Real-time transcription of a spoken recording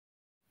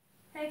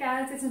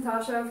guys, it's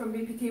Natasha from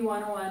BPT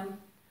 101.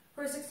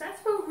 For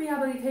successful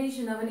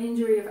rehabilitation of an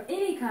injury of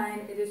any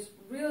kind, it is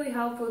really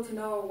helpful to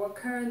know what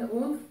current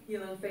wound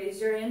healing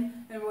phase you're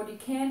in and what you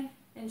can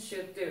and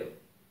should do.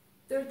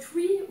 There are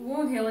 3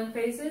 wound healing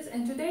phases,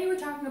 and today we're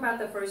talking about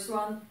the first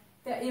one,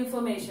 the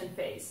inflammation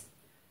phase.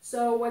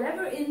 So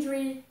whatever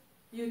injury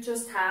you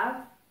just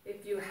have,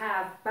 if you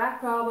have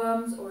back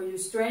problems or you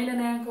strain an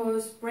ankle,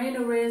 sprain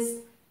a wrist,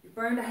 you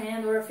burned a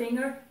hand or a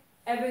finger,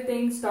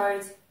 everything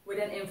starts with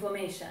an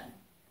inflammation.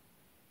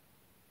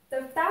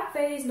 That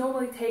phase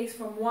normally takes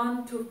from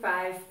 1 to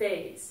 5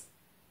 days.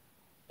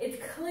 It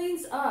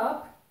cleans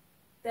up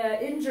the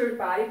injured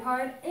body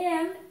part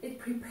and it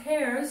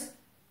prepares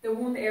the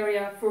wound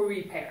area for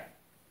repair.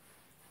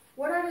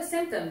 What are the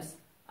symptoms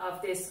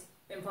of this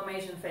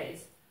inflammation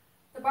phase?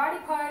 The body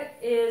part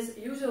is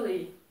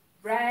usually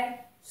red,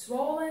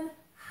 swollen,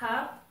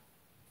 hot,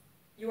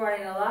 you are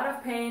in a lot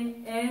of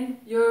pain, and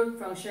your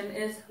function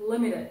is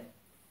limited.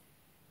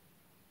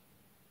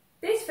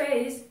 This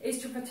phase is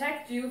to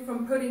protect you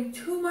from putting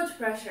too much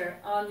pressure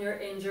on your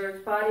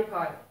injured body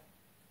part.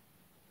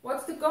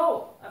 What's the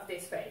goal of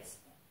this phase?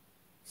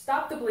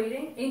 Stop the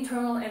bleeding,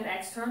 internal and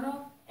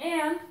external,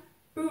 and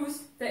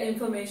boost the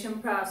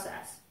inflammation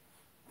process.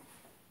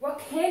 What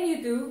can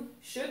you do,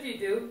 should you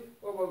do,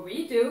 or what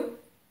we do?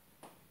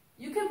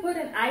 You can put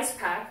an ice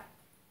pack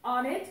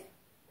on it,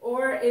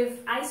 or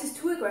if ice is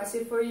too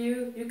aggressive for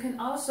you, you can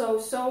also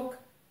soak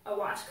a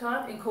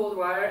washcloth in cold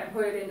water and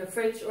put it in the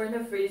fridge or in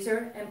the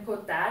freezer and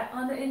put that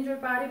on the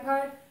injured body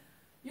part.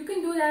 You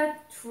can do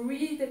that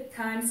 3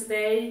 times a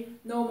day,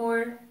 no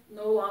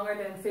longer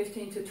than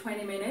 15 to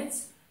 20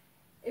 minutes.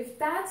 If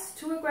that's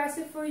too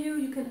aggressive for you,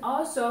 you can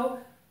also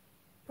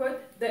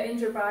put the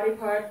injured body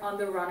part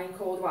under running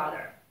cold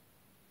water.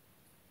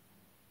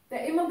 The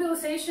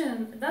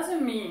immobilization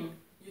doesn't mean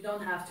you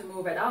don't have to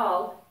move at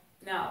all.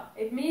 No,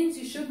 it means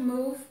you should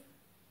move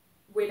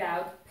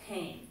without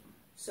pain.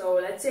 So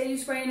let's say you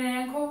sprain an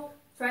ankle,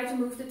 try to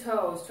move the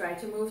toes, try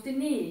to move the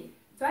knee,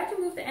 try to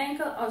move the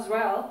ankle as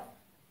well,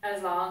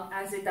 as long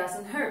as it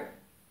doesn't hurt.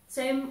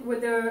 Same with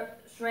the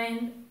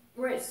strained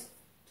wrist.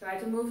 Try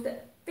to move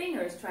the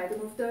fingers, try to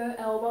move the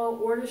elbow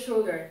or the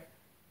shoulder.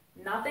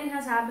 Nothing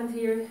has happened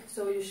here,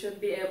 so you should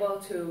be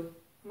able to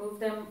move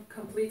them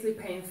completely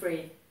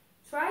pain-free.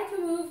 Try to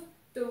move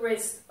the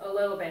wrist a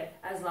little bit,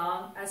 as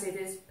long as it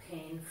is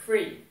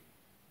pain-free.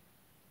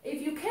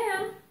 If you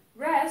can,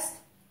 rest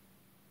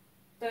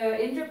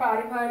the injured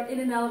body part in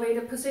an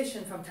elevated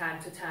position from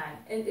time to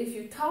time. And if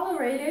you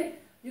tolerate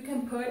it, you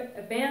can put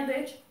a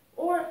bandage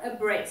or a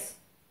brace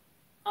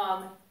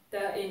on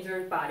the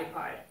injured body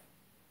part.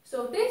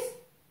 So this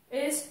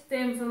is the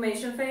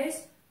inflammation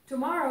phase.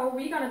 Tomorrow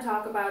we're going to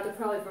talk about the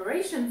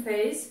proliferation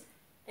phase,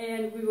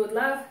 and we would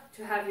love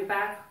to have you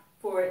back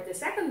for the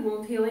second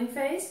wound healing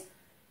phase.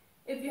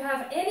 If you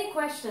have any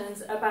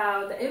questions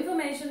about the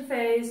inflammation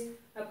phase,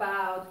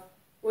 about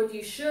what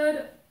you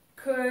should,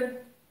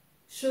 could,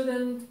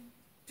 shouldn't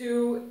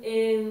do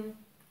in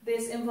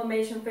this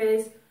inflammation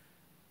phase,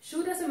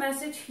 shoot us a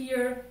message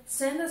here,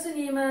 send us an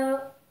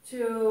email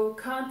to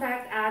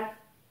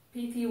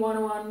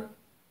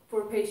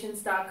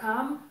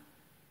contact@pt101forpatients.com.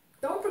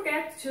 Don't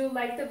forget to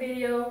like the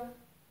video,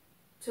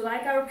 to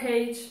like our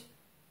page,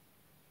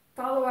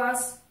 follow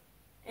us,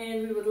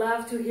 and we would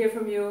love to hear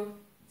from you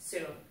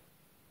soon.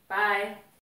 Bye.